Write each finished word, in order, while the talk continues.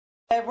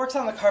It works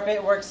on the carpet,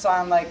 it works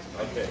on like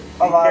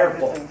a lot of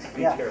things.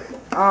 Be careful.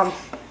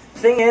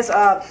 Thing is,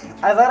 I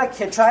let a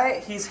kid try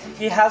it.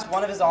 He has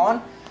one of his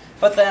own,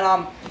 but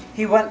then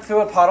he went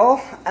through a puddle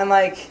and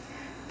like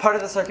part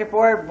of the circuit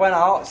board went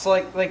out. So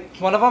like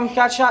one of them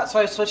got shot. So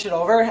I switched it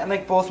over and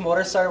like both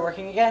motors started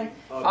working again.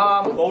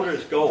 The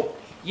motors go.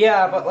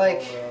 Yeah, but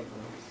like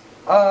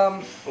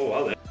Oh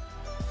wow.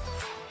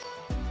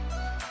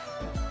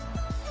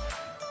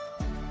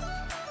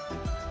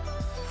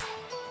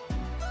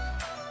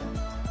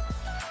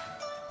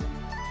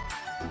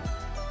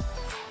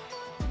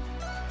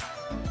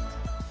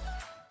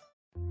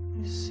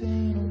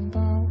 Saying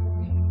about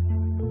me,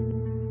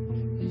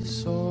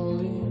 it's all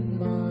in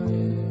my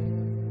head.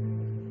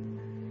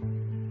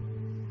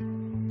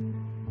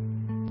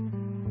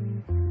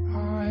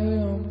 I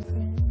am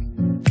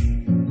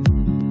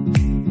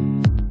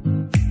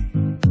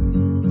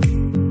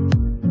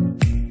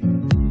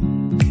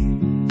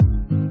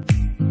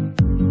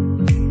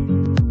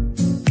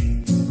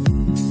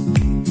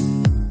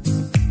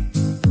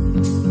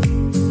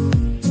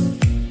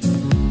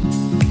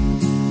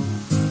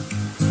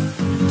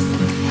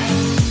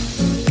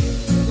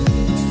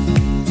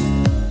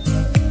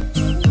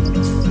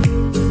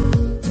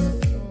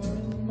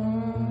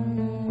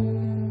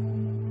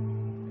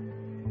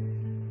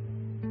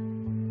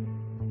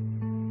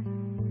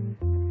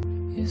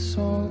It's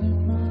all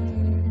in my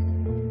head.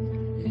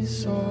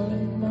 It's all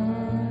in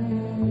my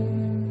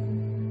head.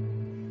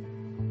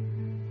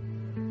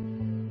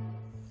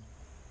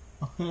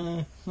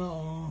 Okay,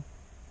 so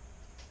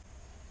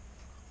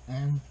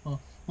and for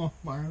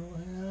my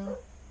hair.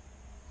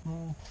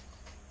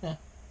 Yeah.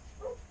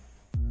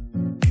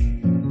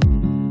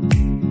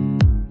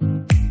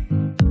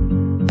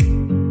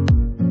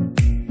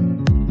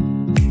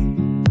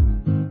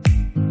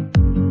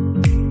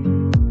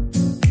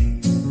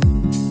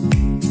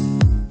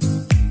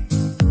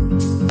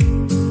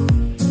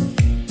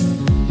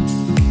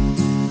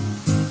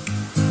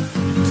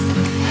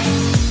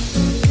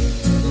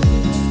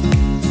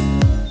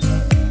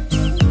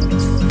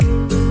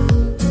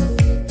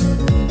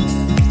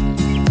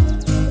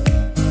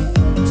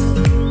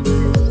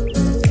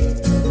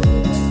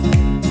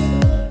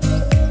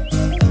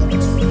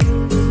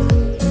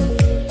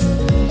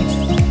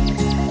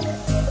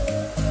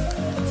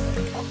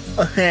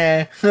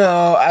 Okay,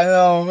 so I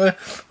don't know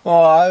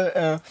what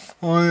is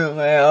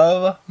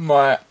real,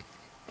 but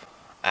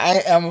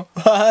I am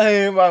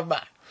sorry about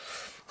that.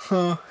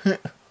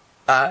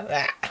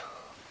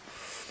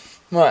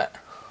 But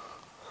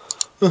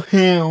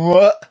okay,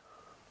 what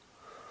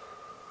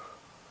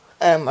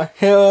am I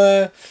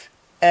hearing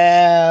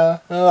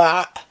a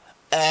lot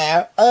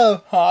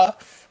of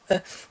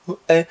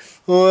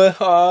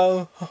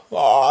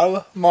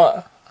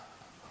more.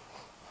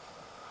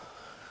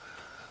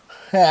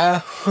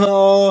 Yeah,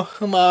 so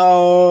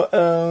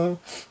about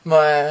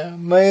my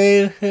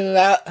main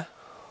that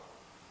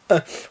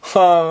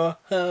for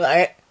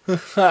like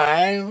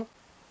time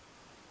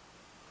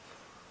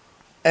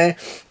and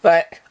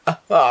like a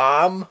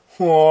farm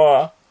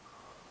for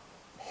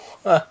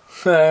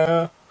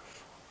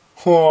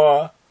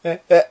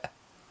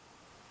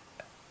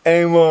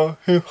able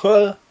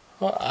people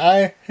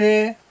I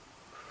think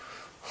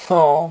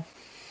so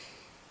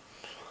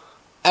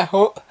I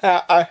hope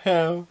that I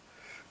have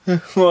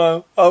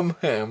one of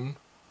him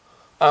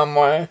on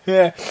my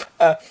head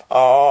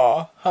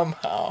somehow.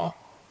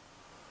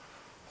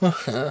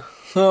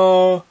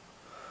 So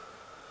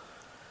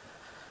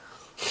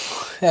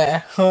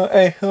yeah, so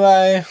it's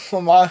like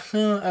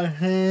watching a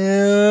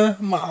huge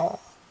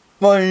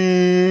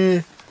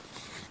bye.